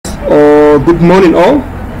Good morning all.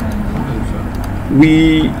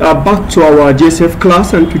 We are back to our JSF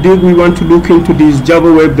class, and today we want to look into this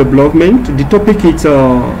Java web development. The topic is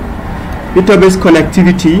database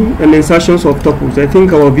connectivity and insertions of tuples. I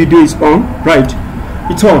think our video is on. Right,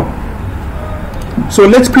 it's on. So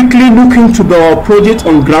let's quickly look into the project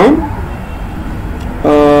on ground.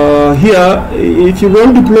 Here, if you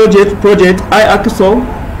want the project iAxle,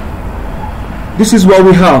 this is what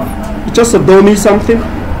we have. It's just a dummy something.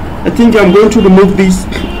 I think I'm going to remove this,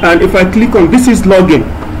 and if I click on this is login.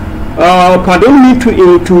 Pardon me to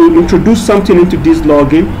introduce something into this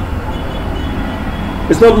login.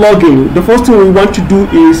 It's not login. The first thing we want to do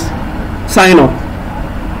is sign up.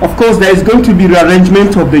 Of course, there is going to be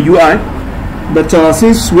rearrangement of the UI, but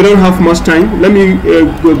since we don't have much time, let me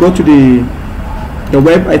go to the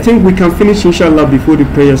web. I think we can finish inshallah before the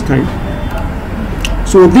prayers time.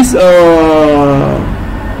 So this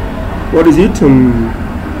what is it?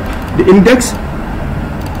 The index.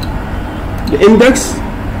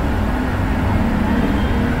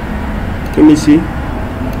 Let me see.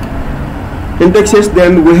 Indexes.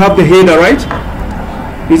 Then we have the header, right?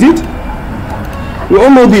 Is it? We all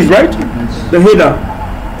know this, right? The header.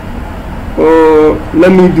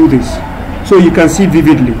 Let me do this so you can see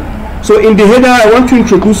vividly. So in the header, I want to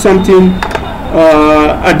introduce something.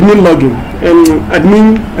 Admin login and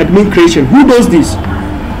admin creation. Who does this?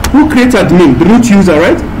 Who creates admin? The root user,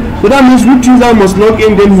 right? So that means root user must log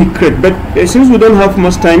in, then he create. But since we don't have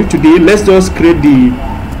much time today, let's just create the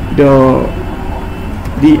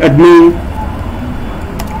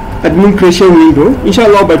admin creation window.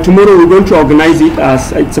 Inshallah, by tomorrow we're going to organize it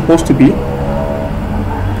as it's supposed to be.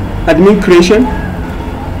 Admin creation.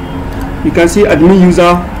 You can see admin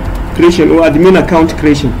user creation or admin account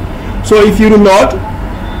creation. So if you reload,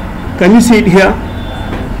 can you see it here?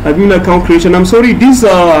 Admin account creation. I'm sorry, this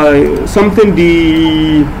something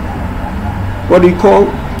what do you call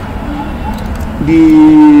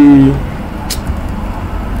the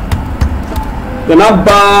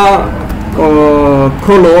navbar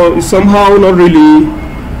color is somehow not really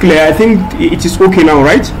clear. I think it is okay now,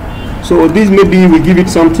 right? So this maybe we give it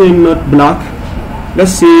something not black.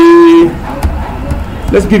 Let's say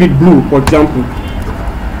let's give it blue, for example.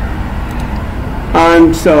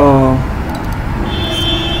 And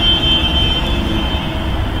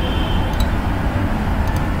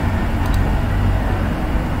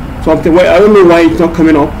something. Well, I don't know why it's not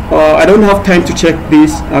coming up. I don't have time to check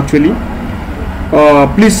this actually.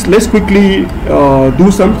 Please, let's quickly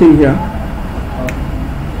do something here.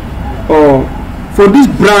 For this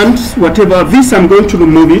brand, whatever this, I'm going to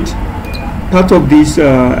remove it. Part of this,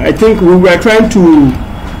 I think we were trying to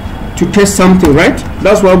test something, right?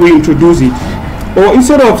 That's why we introduce it. Or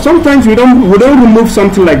instead of, sometimes we don't remove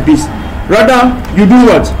something like this. Rather, you do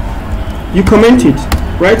what? You comment it,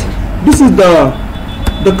 right? This is the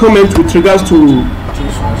comment with regards to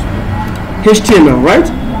HTML, right?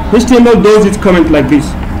 HTML does its comment like this,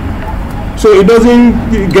 so it doesn't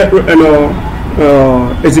get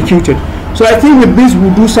executed. So I think with this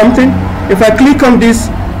we'll do something. If I click on this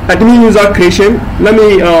admin user creation, let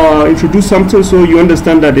me introduce something so you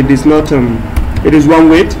understand that it is not it is one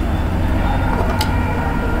word.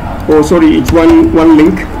 Oh, sorry, it's one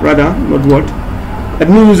link rather, not what.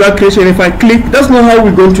 Admin user creation. If I click, that's not how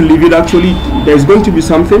we're going to leave it. Actually, there's going to be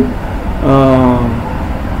something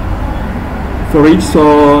for it.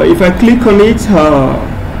 So if I click on it,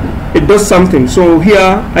 it does something. So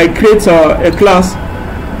here I create a class.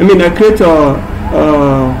 I mean, I create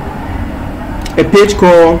a page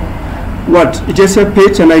called what? It's just a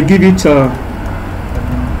page, and I give it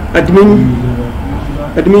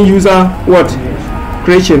admin user what?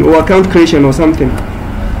 Creation or account creation or something.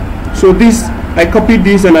 So this, I copy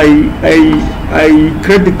this and I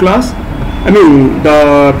create the class. I mean,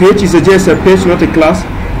 the page is just a page, not a class.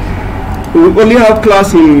 We only have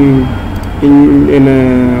class in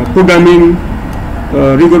programming,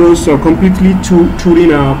 rigorous or completely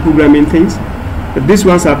Turing programming things. But these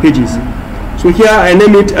ones are pages. So here I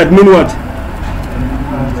name it admin what?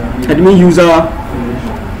 Admin user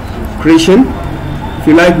creation. If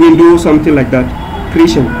you like Windows, something like that.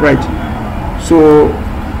 Creation, right? So.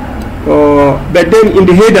 But then in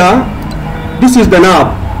the header, this is the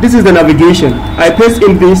nav, this is the navigation. I paste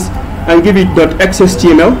in this and give it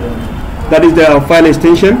 .xhtml, that is the file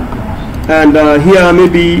extension, and here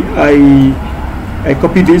maybe I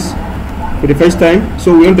copy this for the first time,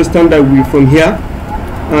 so we understand that we're from here,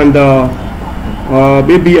 and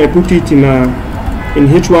maybe I put it in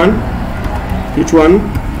h1,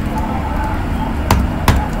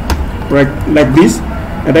 right, like this,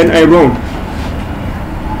 and then I run.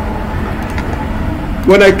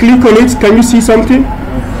 When I click on it, can you see something?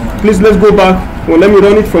 Please, let's go back. Well, let me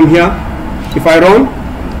run it from here. If I run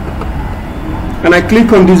and I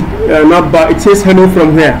click on this navbar, it says hello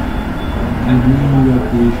from here.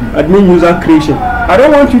 Admin user creation. I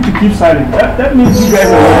don't want you to keep silent. That means you guys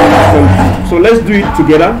are not. So let's do it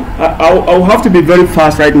together. I'll have to be very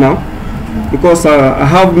fast right now because I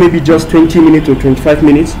have maybe just 20 minutes or 25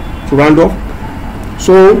 minutes to round off.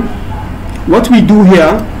 So what we do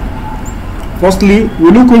here, firstly,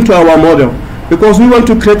 we look into our model because we want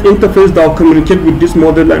to create interface that will communicate with this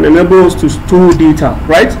model and enable us to store data,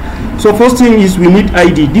 right? So first thing is we need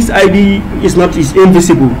ID. This ID is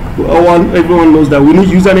invisible. Everyone knows that. We need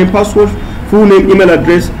username, password, full name, email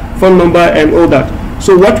address, phone number, and all that.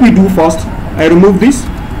 So what we do first, I remove this,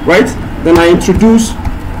 right? Then I introduce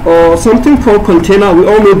something called container. We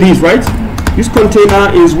all know this, right? This container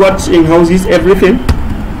is what in-houses everything.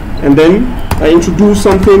 And then I introduce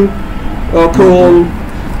something called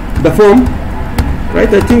the form, right?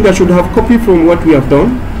 I think I should have copied from what we have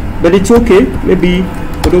done, but it's okay. Maybe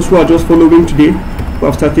for those who are just following today, who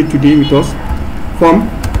have started today with us, form,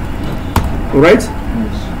 all right?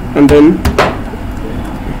 Yes. And then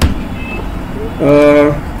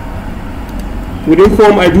within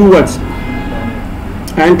form, I do what?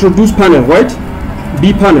 I introduce panel, right?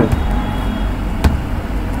 B panel,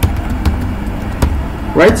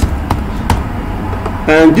 right?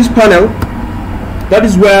 And this panel, that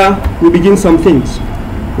is where we begin some things,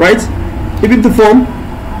 right? If it's the form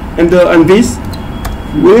and this,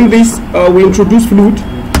 within this we introduce fluid.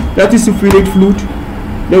 That is if we need fluid,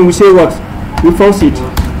 then we say what? We force it,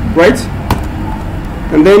 right?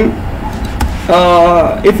 And then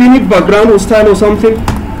if you need background or style or something,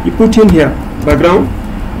 you put in here background,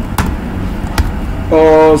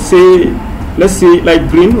 or say, let's say light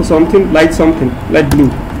green or something, light blue.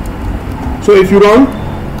 So if you run,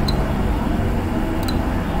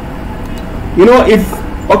 you know,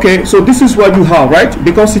 okay, so this is what you have, right?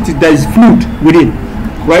 Because there is fluid within,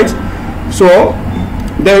 right? So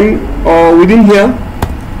then within here,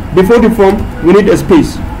 before the form, we need a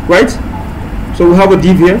space, right? So we have a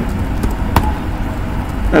div here,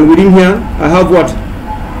 and within here I have what?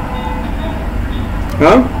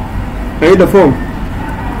 I need a form,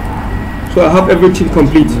 so I have everything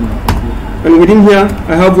complete. And within here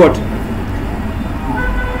I have what?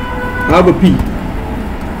 I have a P,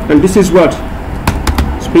 and this is what?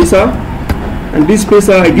 Spacer. And this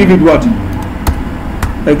spacer, I give it what?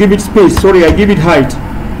 I give it space, sorry, I give it height,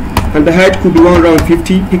 and the height could be around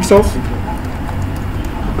 50 pixels.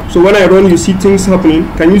 So when I run, you see things happening.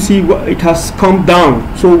 Can you see what it has come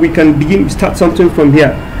down? So we can start something from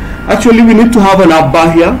here. Actually, we need to have an app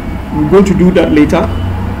bar here. We're going to do that later.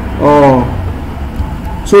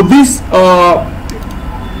 So this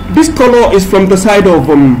color is from the side of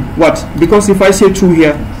what? Because if I say true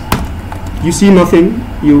here, you see nothing.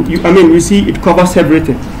 You see it covers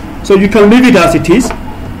everything. So you can leave it as it is,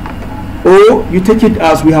 or you take it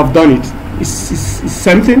as we have done it. It's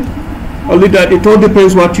something. Only that it all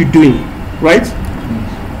depends what you're doing, right?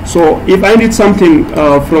 So if I need something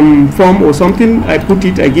from form or something, I put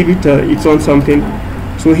it, I give it its own something.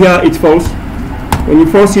 So here it falls. When you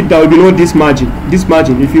force it, there will be no this margin. This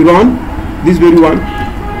margin. If you run this very one,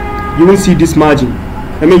 you will see this margin.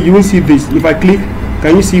 You will see this. If I click,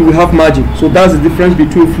 can you see we have margin? So that's the difference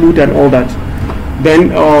between fluid and all that.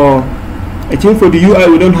 Then I think for the UI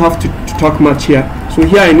we don't have to talk much here. So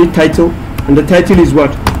here I need title, and the title is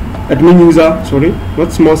what? Admin user, sorry,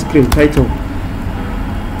 not small screen, title.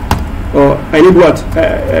 I need what?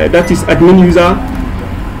 That is admin user.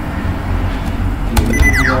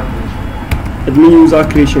 Admin user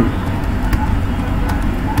creation.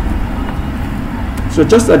 So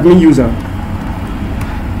just admin user.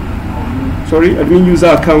 Sorry, admin user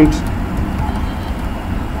account.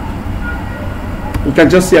 You can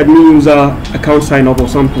just say admin user account sign up or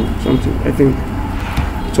something. I think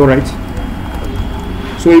it's all right.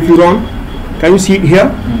 So if you run, can you see it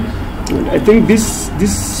here? I think this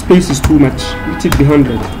space is too much. Let it be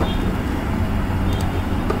 100.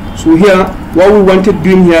 So here, what we wanted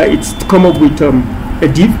doing here is to come up with a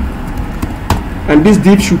div, and this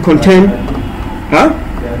div should contain,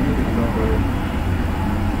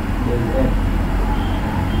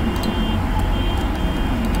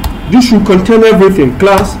 this should contain everything,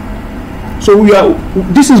 class. So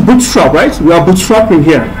this is bootstrap, right? We are bootstrapping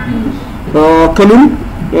here. Column,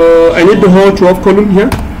 I need the whole 12 column here.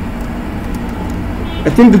 I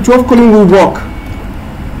think the 12 column will work.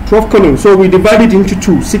 12 column, so we divide it into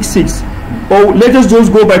 2, 6, 6. Or let us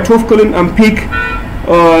just go by 12 column and pick,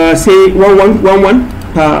 say 1, 1, 1, 1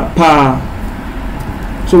 per.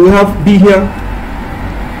 So we have B here,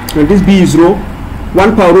 and this B is row,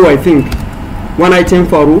 1 per row, I think. one item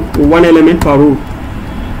per row or one element per row.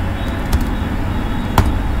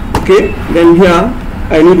 Okay, then here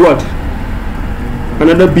I need what?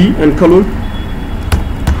 Another B and colon.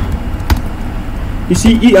 You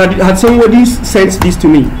see, had somebody sent this to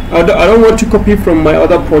me, I don't want to copy from my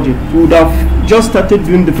other project. We would have just started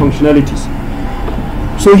doing the functionalities.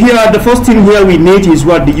 So here, the first thing here we need is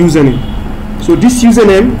what? The username. So this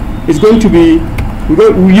username is going to be,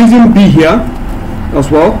 we're using B here as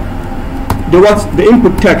well. The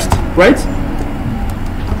input text, right?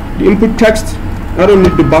 The input text, I don't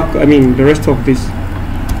need the the rest of this.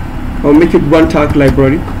 I'll make it one tag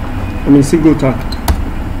library, single tag.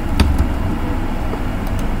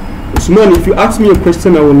 Usman, if you ask me a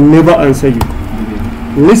question, I will never answer you.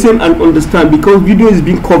 Listen and understand, because video is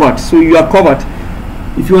being covered, so you are covered.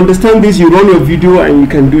 If you understand this, you run your video and you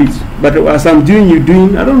can do it. But as I'm doing, you're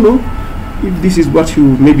doing, I don't know if this is what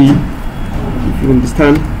you, maybe, if you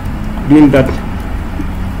understand, doing that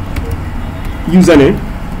username,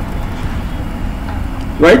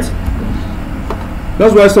 right?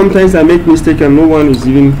 That's why sometimes I make mistake and no one is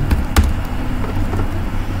even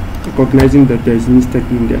recognizing that there is a mistake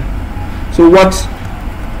in there. So what,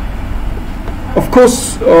 of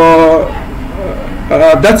course,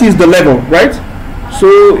 that is the level, right?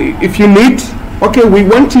 So if you need, okay, we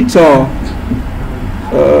want it,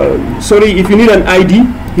 sorry, if you need an ID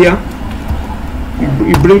here,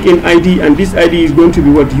 you bring in ID, and this ID is going to be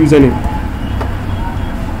what? Username.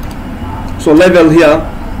 So level here,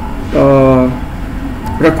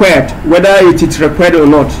 required, whether it is required or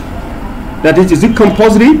not. That is it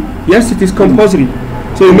compulsory? Yes, it is compulsory.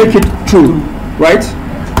 So you make it true, right?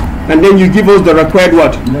 And then you give us the required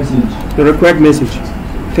what? Message. The required message.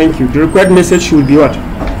 Thank you. The required message should be what?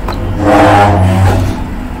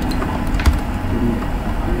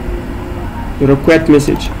 The required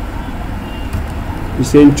message is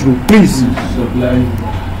saying true. Please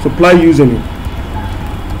supply username.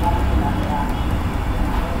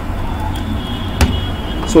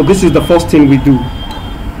 So this is the first thing we do.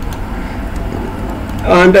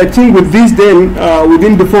 And I think with this then,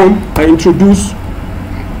 within the form, I introduce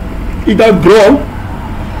either grow.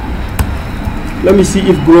 Let me see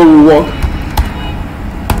if grow will work.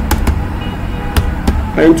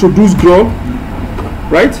 I introduce grow,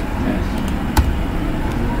 right?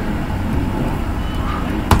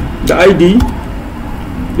 The ID,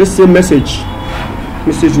 let's say message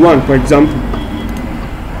 1, for example.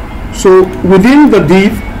 So within the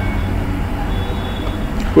div,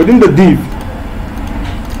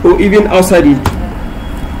 or even outside it,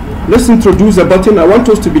 let's introduce a button. I want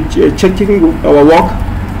us to be checking our work.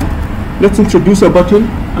 Let's introduce a button,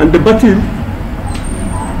 and the button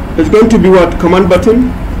is going to be what? Command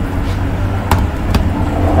button.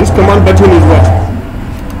 This command button is what?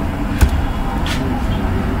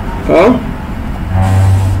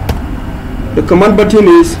 The command button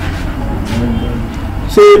is,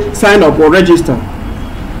 say, sign up or register,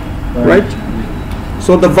 right?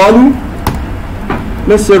 So the value,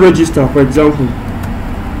 let's say register, for example,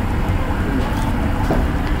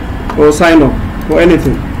 or sign up, or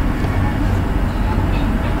anything.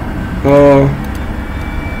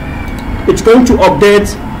 It's going to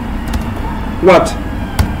update what?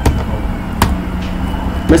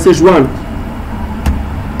 Message 1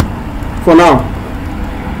 for now.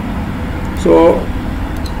 So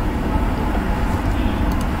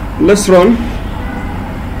let's run.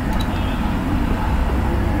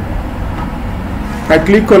 I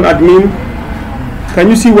click on admin. Can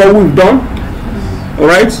you see what we've done? All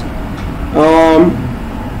right.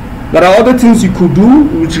 There are other things you could do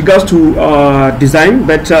with regards to design,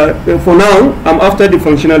 but for now, I'm after the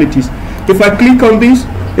functionalities. If I click on this,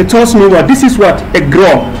 it tells me what this is. What? A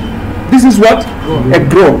grow. This is what? A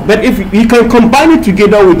grow. But if you can combine it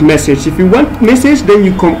together with message, if you want message, then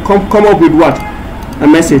you come up with what? A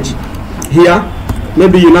message. Here,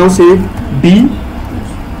 maybe you now say B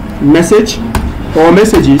message or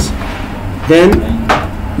messages. Then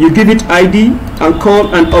you give it ID and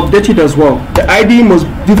call and update it as well. The ID must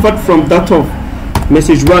differ from that of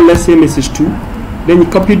message 1, let's say message 2. Then you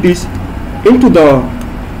copy this into the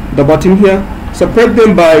button here, separate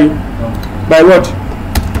them by what?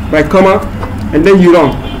 By comma, and then you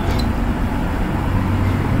run.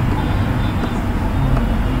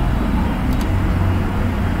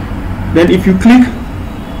 Then if you click,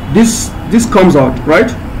 this comes out,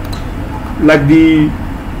 right? Like the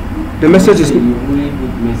message is.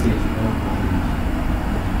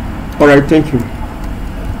 All right, thank you.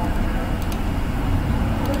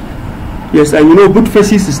 Yes, and you know,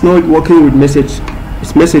 Bootfaces is not working with message.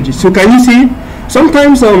 It's messages. So can you see?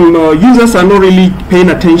 Sometimes users are not really paying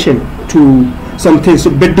attention to something. So,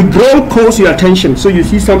 but the goal calls your attention. So you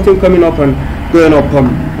see something coming up and going up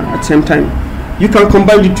at the same time. You can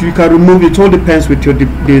combine it. You can remove it. All depends with your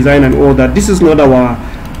design and all that. This is not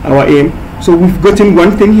our aim. So we've gotten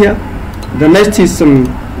one thing here. The next is in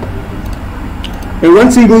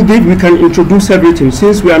one single div we can introduce everything.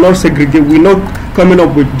 Since we are not segregated, we're not coming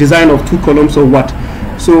up with design of 2 columns or what.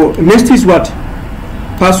 So next is what?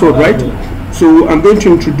 Password, right? So I'm going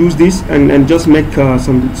to introduce this and just make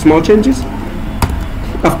some small changes.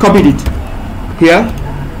 I've copied it here,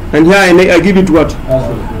 and here I give it what?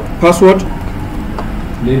 Password.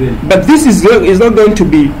 But this is not going to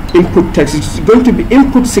be input text. It's going to be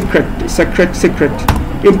input secret,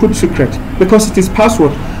 input secret, because it is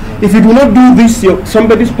password. If you do not do this,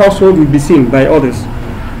 somebody's password will be seen by others.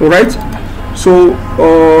 All right. So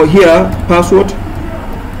here password,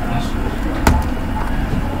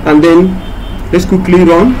 and then let's quickly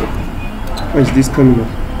run. Why is this coming up?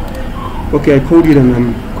 Okay, I called it and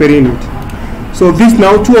I'm querying it. So this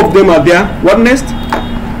now 2 of them are there. What next?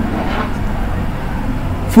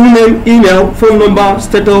 Full name, email, phone number,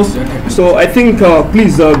 status. So I think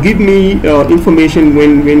please give me information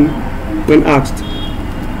when asked.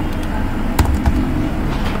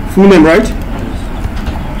 Full name, right?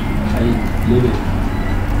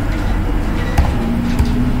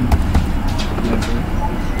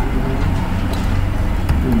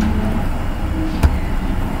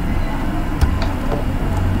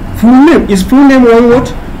 Full name, is full name one word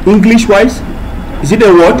English wise? Is it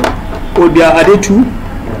a word or are they 2?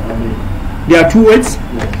 There are 2 words.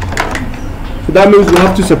 So that means we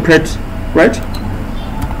have to separate, right?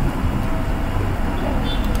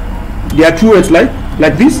 There are 2 words like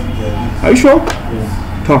this. Are you sure?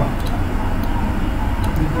 Talk.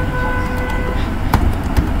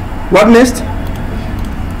 What next?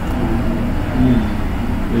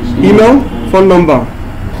 Email, phone number.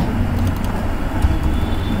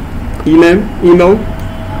 Email.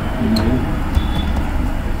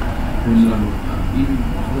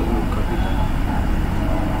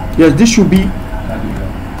 Yes, this should be.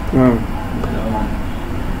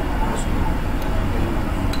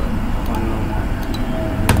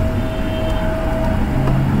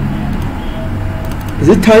 Is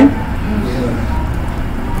it time?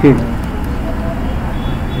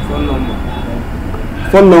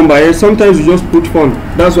 Phone number. Yes, sometimes you just put phone.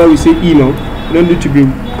 That's why we say email. You don't need to be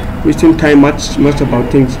wasting time much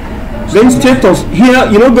about things. Then status. Here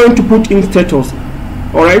you're not going to put in status.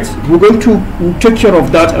 All right, we'll take care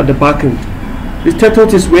of that at the back end. The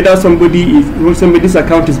status is whether somebody's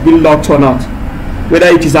account is being locked or not, whether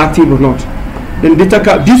it is active or not. Then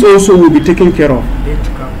data this also will be taken care of.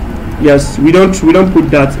 Yes, we don't put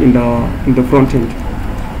that in the front end.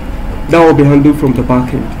 That will be handled from the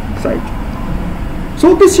back end side.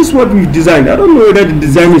 So this is what we've designed. I don't know whether the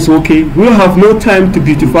design is okay. We'll have no time to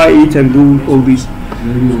beautify it and do all this.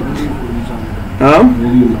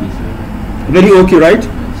 Very okay, right?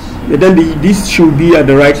 And then this should be at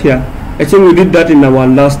the right here. I think we did that in our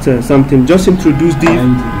last something. Just introduce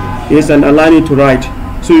div, yes, and align it to right,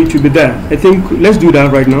 so it will be there. I think let's do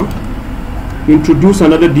that right now. Introduce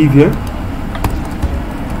another div here.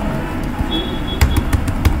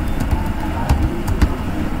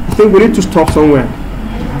 I think we need to stop somewhere.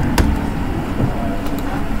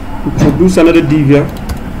 Introduce another div here.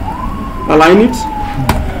 Align it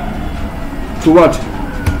to what?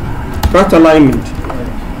 Right alignment.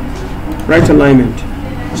 Right alignment.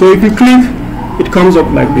 So if you click, it comes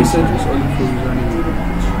up like this.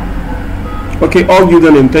 Okay, all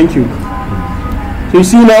username. Thank you. So you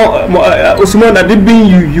see now, Usman, that did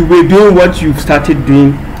mean you were doing what you started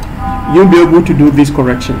doing. You'll be able to do this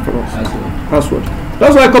correction for us. Password.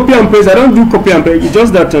 That's why I copy and paste. I don't do copy and paste. It's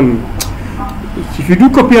just that if you do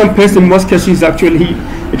copy and paste, in most cases, actually,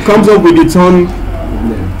 it comes up with its own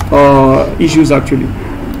issues actually.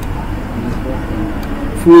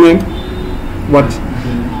 Full name. What?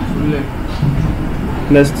 Full name.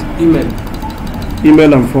 Next. Email.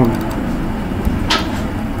 Email and phone.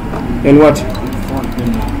 And what?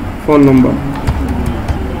 Phone number.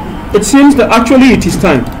 It seems that actually it is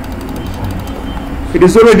time. It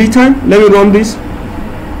is already time. Let me run this.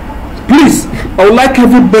 Please, I would like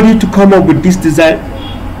everybody to come up with this design.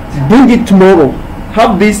 Bring it tomorrow.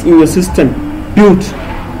 Have this in your system built.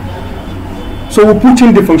 So we'll put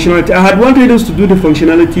in the functionality. I had wanted us to do the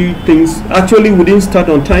functionality things. Actually, we didn't start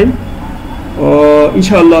on time.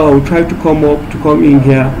 Inshallah, I will try to come in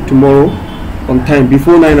here tomorrow on time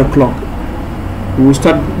before 9 o'clock. We will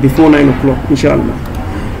start before 9 o'clock, inshallah.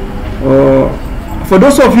 For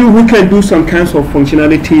those of you who can do some kinds of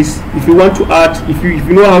functionalities, if you want to add, if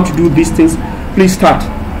you know how to do these things, please start.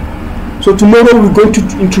 So tomorrow we're going to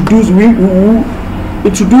introduce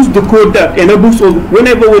introduce the code that enables us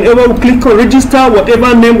whenever we click on register,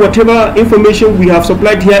 whatever name, whatever information we have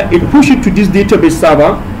supplied here, it pushes it to this database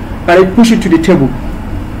server and it pushes it to the table.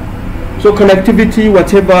 So connectivity,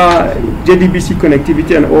 whatever JDBC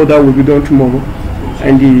connectivity and all that will be done tomorrow.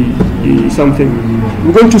 And the something.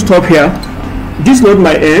 We're going to stop here. This is not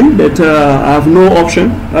my end, but I have no option.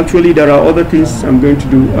 Actually, there are other things I'm going to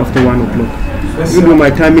do after 1 o'clock. Even though my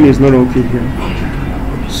timing is not okay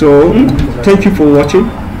here. So, thank you for watching.